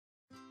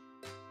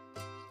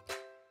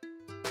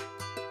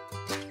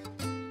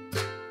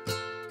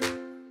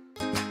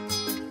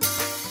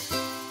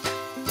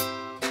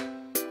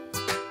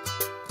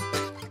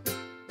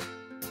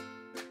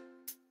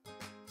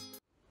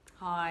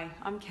Hi,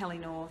 I'm Kellie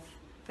North,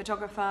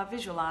 photographer,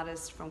 visual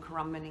artist from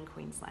Currumbin in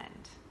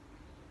Queensland.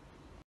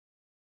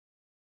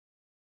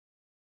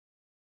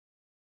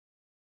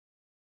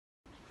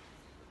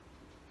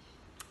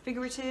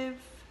 Figurative,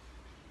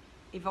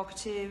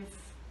 evocative,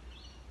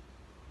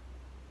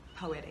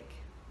 poetic.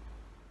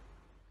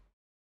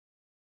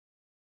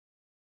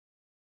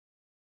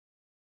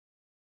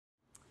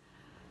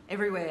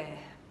 Everywhere,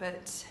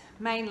 but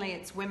mainly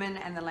it's women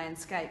and the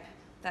landscape.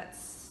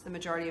 That's the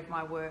majority of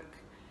my work.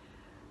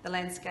 The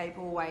landscape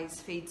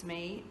always feeds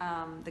me.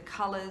 The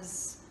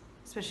colours,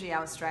 especially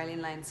our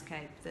Australian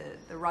landscape,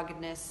 the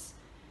ruggedness,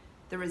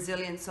 the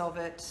resilience of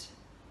it,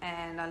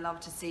 and I love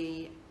to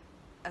see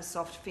a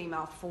soft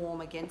female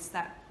form against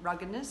that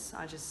ruggedness.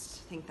 I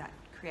just think that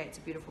creates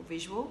a beautiful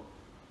visual.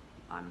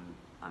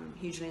 I'm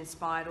hugely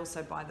inspired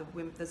also by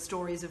the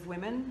stories of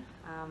women.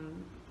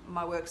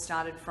 My work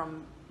started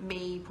from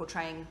me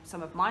portraying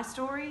some of my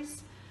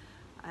stories,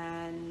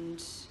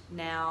 and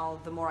now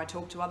the more I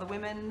talk to other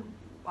women,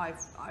 I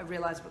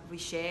realise we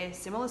share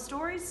similar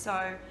stories,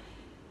 so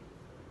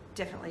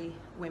definitely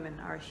women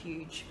are a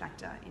huge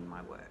factor in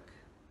my work.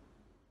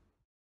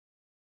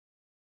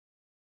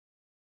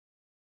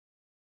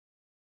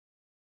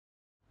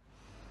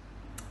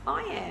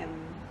 I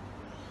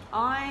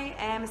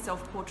am a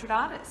self-portrait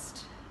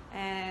artist,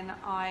 and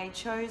I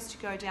chose to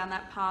go down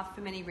that path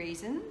for many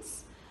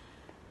reasons.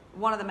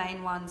 One of the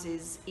main ones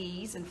is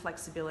ease and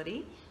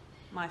flexibility.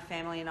 My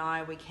family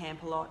and we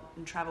camp a lot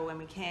and travel when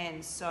we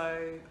can,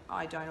 so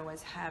I don't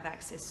always have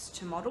access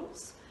to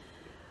models.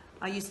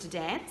 I used to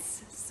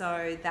dance,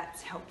 so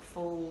that's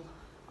helpful,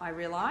 I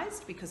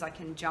realised, because I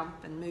can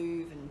jump and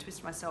move and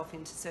twist myself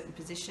into certain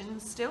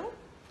positions still.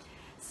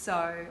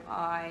 So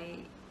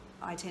I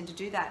tend to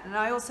do that. And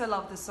I also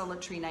love the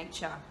solitary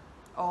nature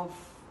of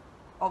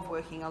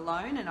working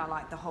alone, and I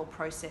like the whole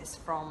process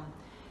from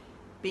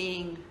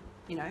being,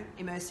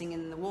 immersing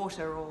in the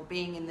water or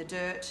being in the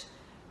dirt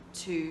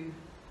to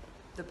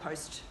the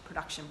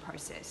post-production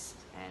process.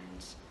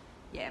 And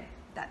yeah,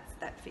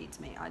 that feeds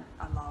me. I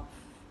love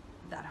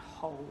that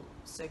whole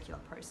circular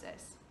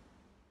process.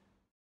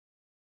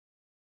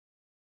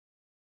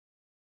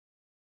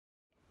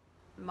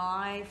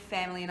 My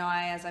family and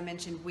I, as I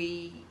mentioned,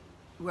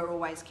 we're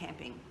always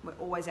camping. We're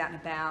always out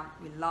and about.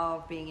 We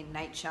love being in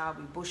nature.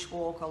 We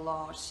bushwalk a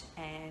lot,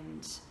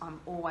 and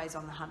I'm always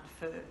on the hunt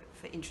for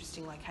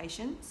interesting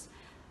locations.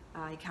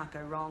 You can't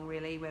go wrong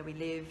really where we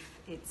live.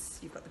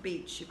 You've got the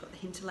beach, you've got the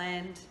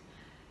hinterland.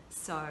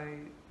 So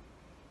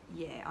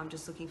yeah, I'm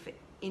just looking for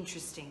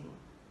interesting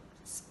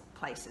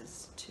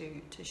places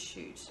to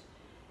shoot.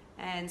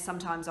 And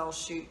sometimes I'll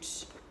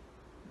shoot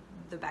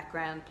the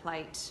background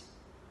plate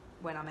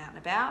when I'm out and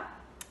about,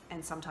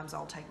 and sometimes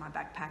I'll take my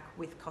backpack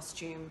with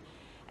costume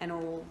and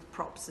all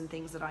props and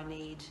things that I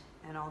need,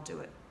 and I'll do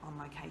it on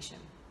location.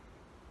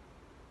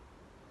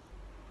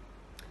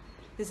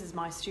 This is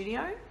my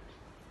studio.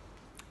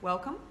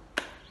 Welcome.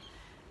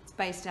 It's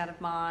based out of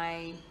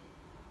my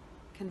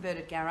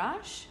converted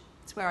garage.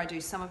 It's where I do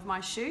some of my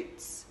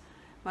shoots.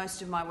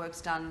 Most of my work's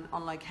done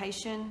on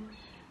location,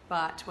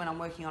 but when I'm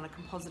working on a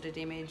composited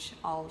image,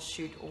 I'll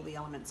shoot all the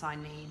elements I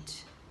need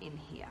in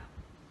here.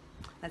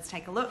 Let's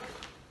take a look.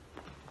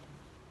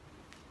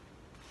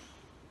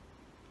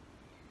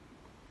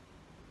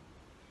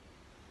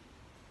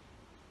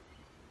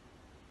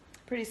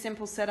 Pretty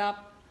simple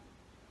setup.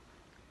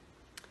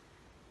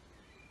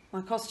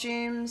 My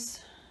costumes,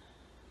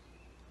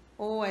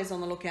 always on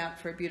the lookout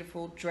for a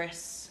beautiful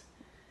dress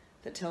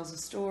that tells a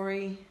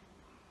story.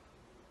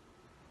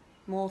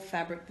 More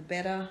fabric the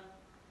better.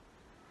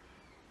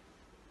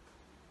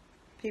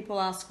 People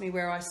ask me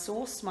where I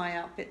source my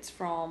outfits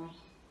from,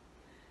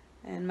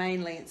 and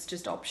mainly it's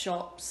just op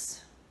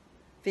shops,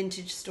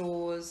 vintage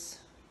stores.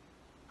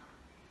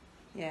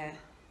 Yeah.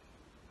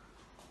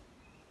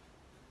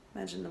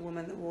 Imagine the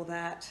woman that wore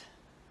that.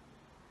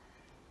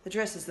 The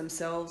dresses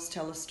themselves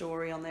tell a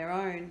story on their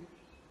own.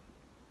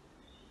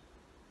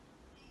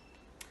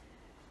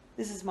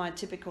 This is my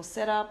typical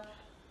setup.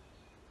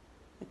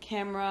 A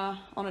camera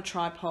on a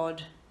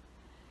tripod,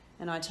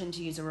 and I tend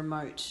to use a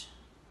remote.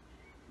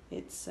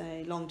 It's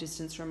a long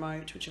distance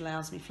remote which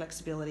allows me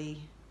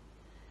flexibility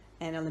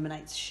and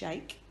eliminates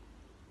shake.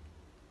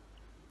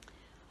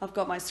 I've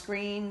got my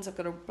screens. I've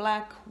got a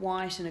black,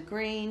 white and a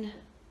green.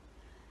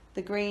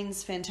 The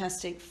green's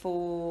fantastic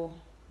for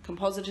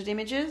composited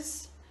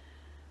images.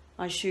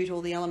 I shoot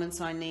all the elements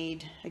I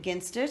need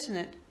against it,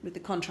 and with the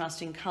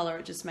contrasting colour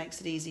it just makes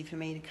it easy for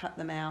me to cut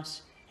them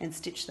out and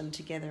stitch them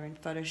together in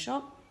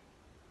Photoshop.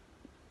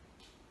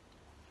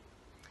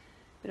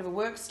 Bit of a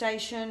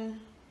workstation.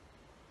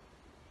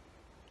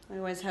 I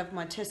always have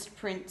my test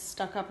prints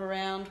stuck up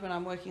around when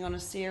I'm working on a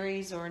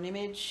series or an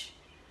image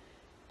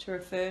to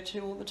refer to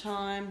all the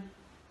time.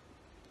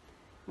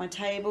 My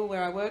table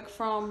where I work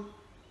from,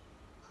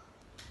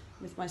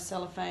 with my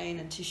cellophane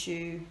and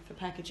tissue for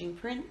packaging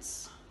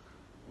prints.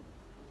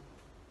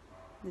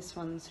 This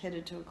one's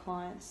headed to a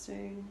client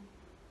soon.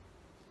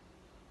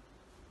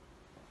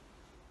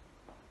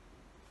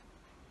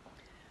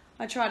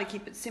 I try to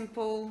keep it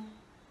simple.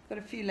 Got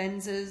a few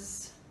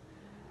lenses,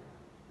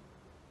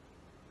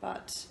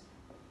 but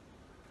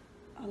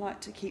I like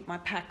to keep my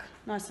pack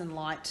nice and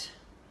light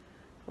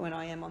when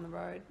I am on the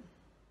road.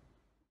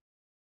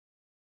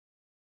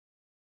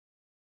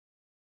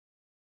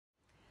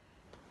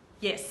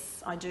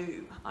 Yes, I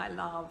do. I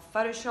love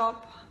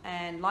Photoshop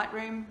and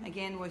Lightroom,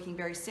 again working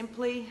very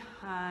simply,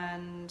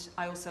 and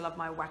I also love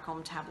my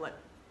Wacom tablet.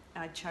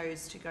 I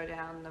chose to go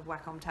down the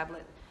Wacom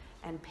tablet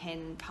and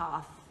pen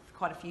path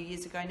quite a few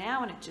years ago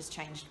now, and it just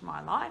changed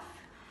my life.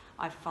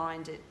 I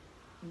find it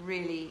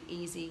really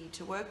easy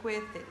to work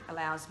with. It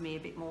allows me a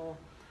bit more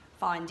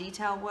fine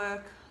detail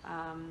work,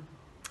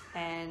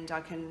 and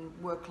I can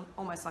work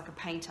almost like a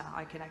painter.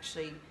 I can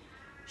actually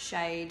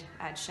shade,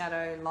 add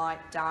shadow, light,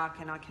 dark,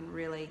 and I can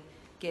really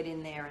get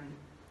in there,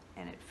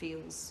 and it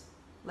feels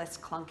less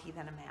clunky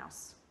than a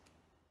mouse.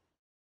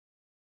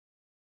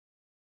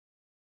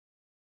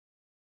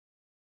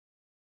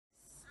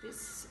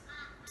 This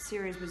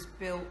series was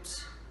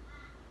built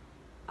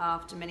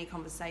after many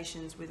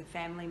conversations with a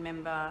family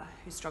member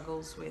who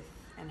struggles with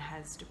and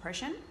has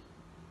depression,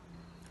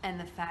 and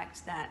the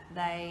fact that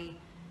they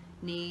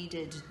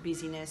needed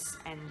busyness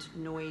and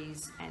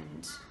noise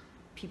and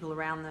people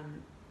around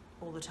them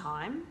all the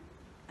time,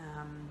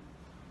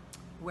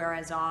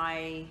 whereas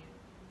I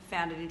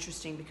found it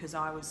interesting because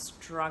I was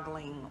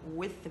struggling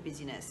with the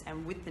busyness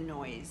and with the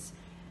noise.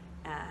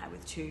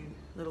 With two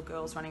little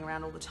girls running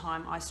around all the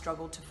time, I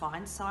struggled to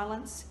find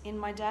silence in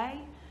my day.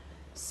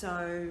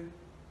 So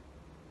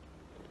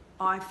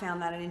I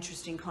found that an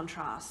interesting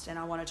contrast, and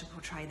I wanted to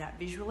portray that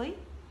visually.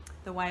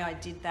 The way I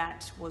did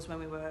that was when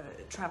we were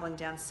traveling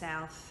down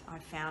south, I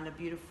found a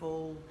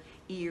beautiful,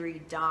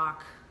 eerie,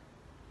 dark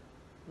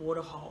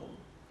waterhole,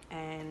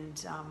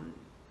 and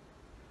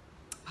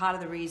part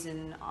of the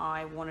reason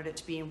I wanted it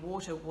to be in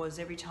water was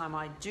every time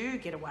I do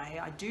get away,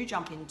 I do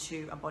jump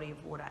into a body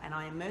of water and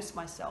I immerse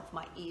myself,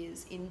 my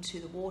ears, into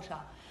the water,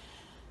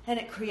 and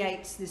it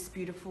creates this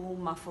beautiful,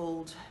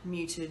 muffled,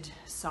 muted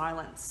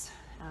silence.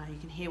 You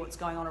can hear what's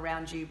going on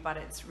around you, but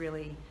it's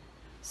really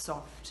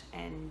soft,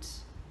 and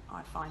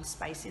I find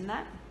space in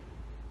that.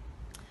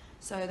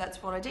 So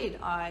that's what I did.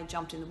 I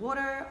jumped in the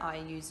water, I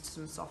used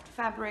some soft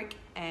fabric,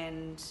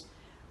 and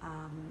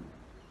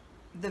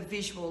the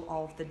visual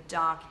of the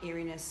dark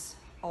eeriness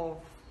of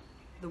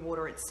the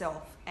water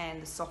itself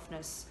and the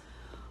softness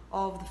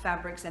of the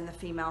fabrics and the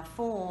female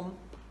form,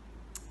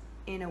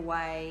 in a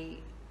way,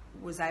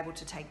 was able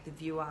to take the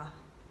viewer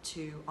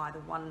to either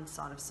one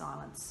side of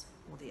silence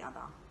or the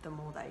other, the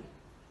more they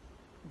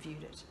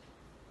viewed it.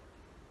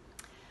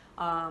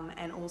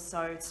 And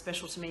also it's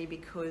special to me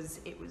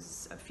because it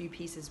was a few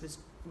pieces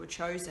were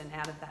chosen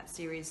out of that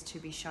series to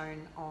be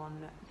shown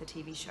on the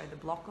TV show The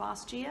Block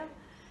last year.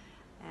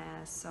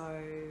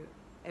 So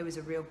it was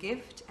a real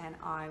gift, and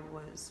I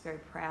was very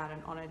proud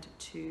and honoured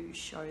to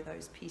show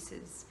those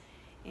pieces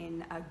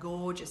in a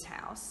gorgeous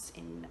house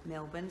in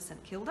Melbourne,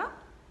 St Kilda.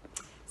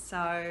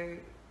 So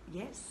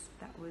yes,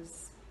 that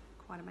was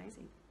quite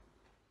amazing.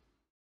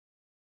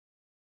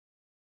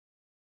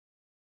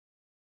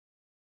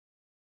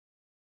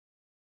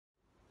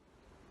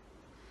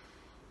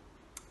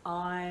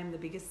 I'm the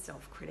biggest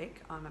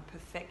self-critic. I'm a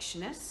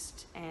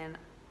perfectionist, and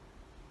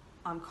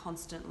I'm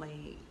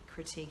constantly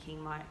critiquing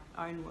my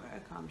own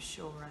work, I'm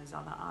sure, as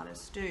other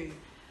artists do.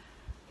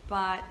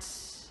 But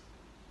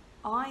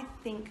I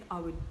think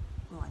I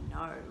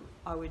know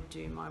I would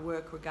do my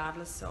work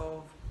regardless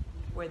of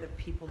whether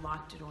people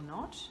liked it or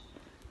not.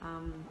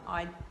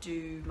 I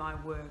do my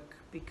work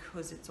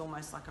because it's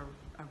almost like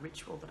a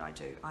ritual that I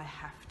do. I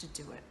have to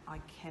do it. I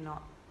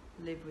cannot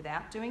live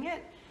without doing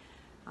it.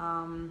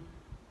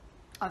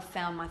 I've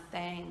found my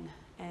thing,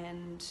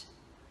 and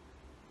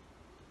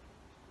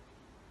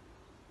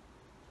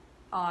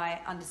I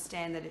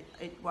understand that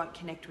it won't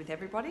connect with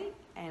everybody,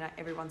 and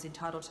everyone's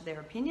entitled to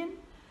their opinion.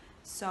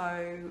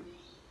 So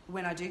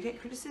when I do get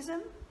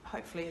criticism,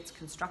 hopefully it's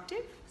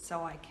constructive,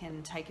 so I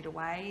can take it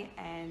away,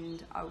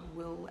 and I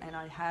will, and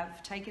I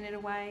have taken it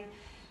away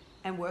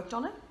and worked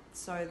on it,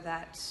 so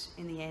that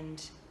in the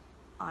end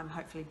I'm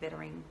hopefully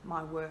bettering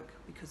my work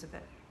because of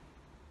it.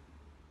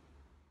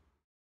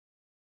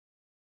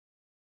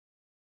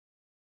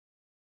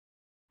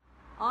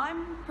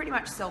 I'm pretty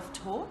much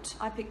self-taught.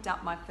 I picked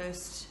up my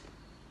first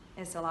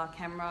SLR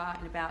camera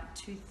in about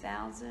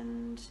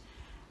 2000,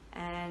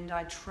 and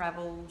I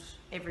travelled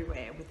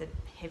everywhere with a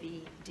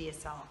heavy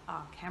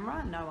DSLR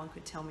camera. No one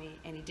could tell me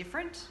any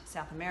different.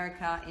 South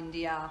America,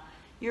 India,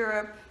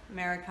 Europe,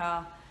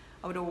 America.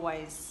 I would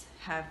always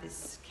have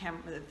this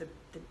camera,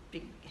 the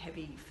big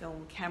heavy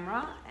film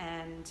camera,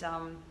 and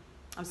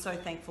I'm so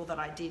thankful that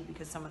I did,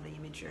 because some of the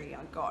imagery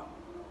I got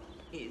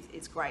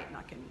is great, and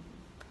I can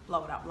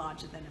blow it up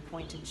larger than a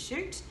point and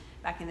shoot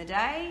back in the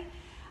day.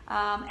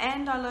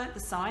 And I learnt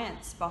the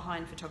science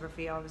behind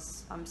photography.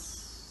 I'm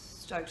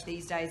stoked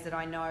these days that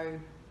I know,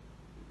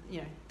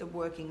 the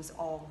workings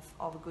of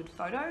a good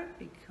photo,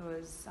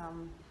 because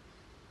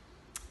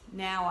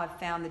now I've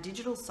found the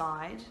digital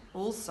side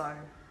also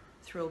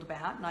thrilled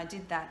about, and I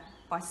did that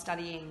by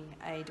studying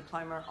a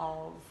diploma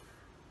of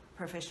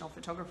professional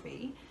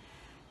photography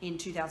in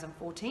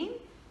 2014.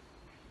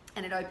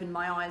 and it opened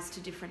my eyes to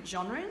different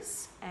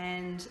genres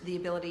and the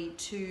ability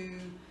to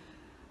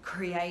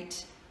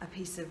create a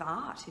piece of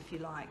art, if you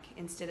like.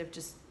 Instead of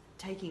just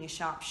taking a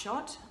sharp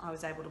shot, I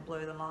was able to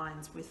blur the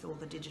lines with all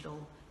the digital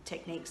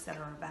techniques that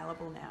are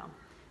available now.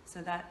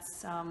 So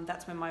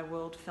that's when my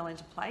world fell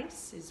into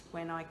place, is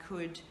when I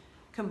could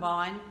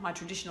combine my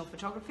traditional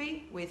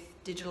photography with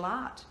digital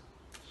art.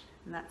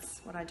 And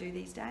that's what I do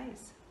these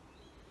days.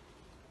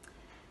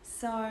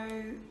 So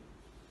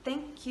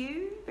thank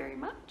you very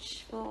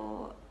much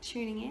for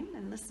tuning in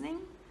and listening.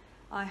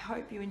 I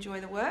hope you enjoy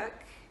the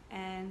work,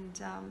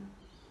 and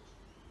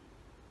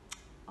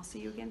I'll see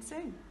you again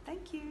soon.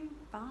 Thank you.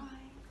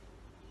 Bye.